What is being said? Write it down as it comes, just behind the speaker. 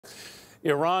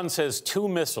Iran says 2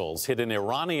 missiles hit an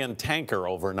Iranian tanker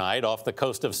overnight off the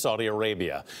coast of Saudi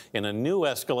Arabia in a new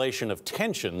escalation of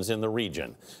tensions in the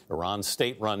region. Iran's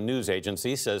state-run news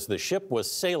agency says the ship was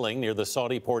sailing near the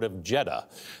Saudi port of Jeddah.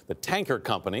 The tanker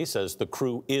company says the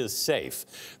crew is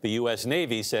safe. The U.S.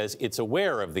 Navy says it's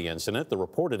aware of the incident. The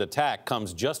reported attack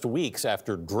comes just weeks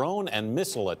after drone and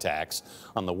missile attacks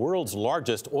on the world's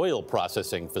largest oil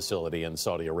processing facility in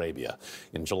Saudi Arabia.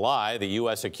 In July, the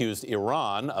U.S. accused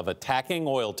Iran of attacking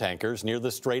oil tankers near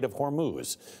the Strait of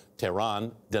Hormuz.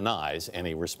 Tehran denies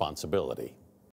any responsibility.